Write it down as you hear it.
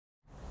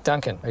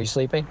Duncan, are you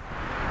sleeping?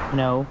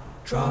 No.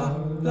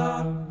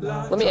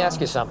 Let me ask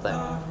you something.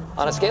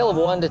 On a scale of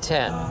 1 to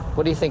 10,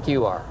 what do you think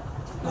you are?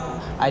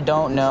 I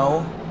don't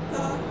know.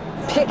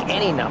 Pick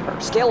any number.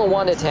 Scale of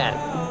 1 to 10.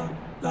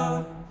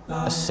 A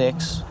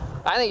 6.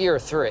 I think you're a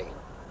 3.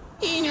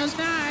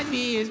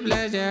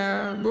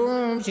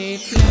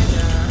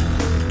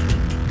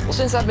 Well,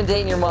 since I've been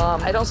dating your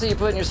mom, I don't see you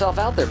putting yourself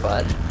out there,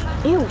 bud.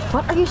 Ew,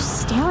 what are you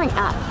staring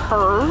at,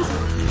 her?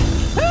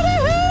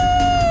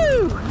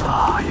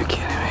 Oh, you're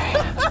kidding me.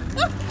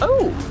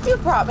 Oh, you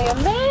brought me a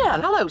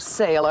man. Hello,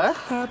 sailor.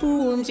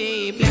 Oh,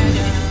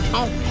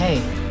 Hey,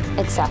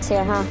 it's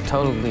sexier, huh?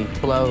 totally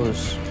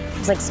blows.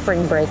 It's like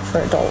spring break for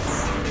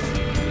adults.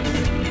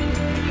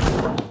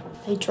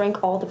 They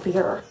drank all the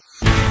beer.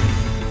 I'm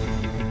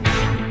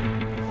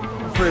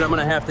afraid I'm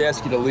gonna have to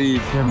ask you to leave.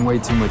 You're having way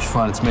too much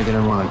fun. It's making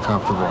everyone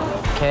uncomfortable.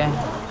 Okay.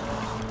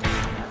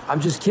 I'm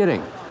just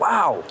kidding.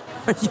 Wow.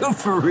 Are you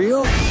for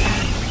real?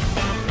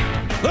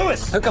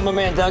 Lewis! Hook up my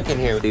man Duncan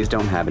here. These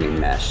don't have any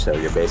mesh, so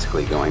you're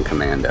basically going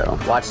commando.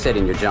 Watch Sid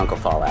and your junk will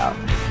fall out.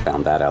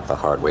 Found that out the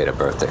hard way at a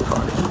birthday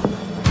party.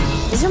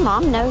 Does your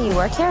mom know you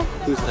work here?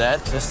 Who's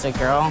that? Just a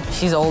girl.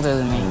 She's older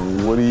than me.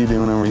 What are you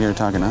doing over here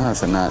talking to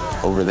us and not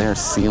over there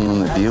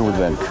sealing the deal with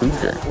that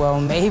cougar? Well,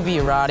 maybe,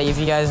 Roddy, if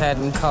you guys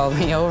hadn't called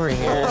me over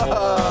here.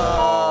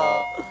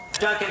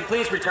 Duncan,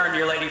 please return to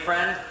your lady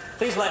friend.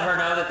 Please let her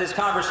know that this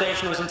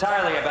conversation was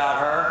entirely about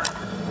her.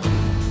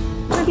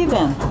 Where have you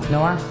been?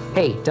 Nora?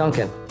 Hey,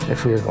 Duncan,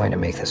 if we are going to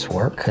make this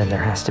work, then there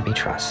has to be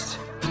trust.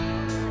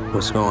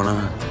 What's going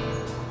on?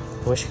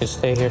 Wish you could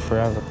stay here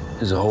forever.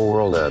 There's a whole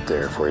world out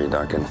there for you,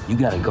 Duncan. You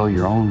gotta go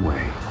your own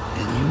way.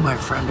 And you, my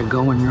friend, are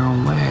going your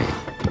own way.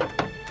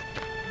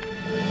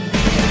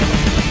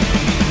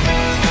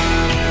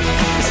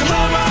 It's a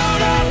long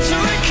road up to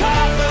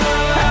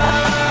recovery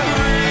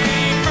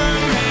from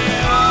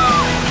here.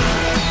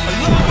 A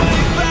long way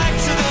back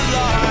to the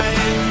line.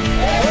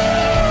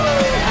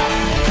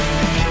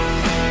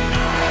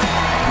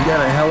 You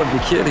got a hell of a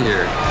kid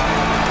here.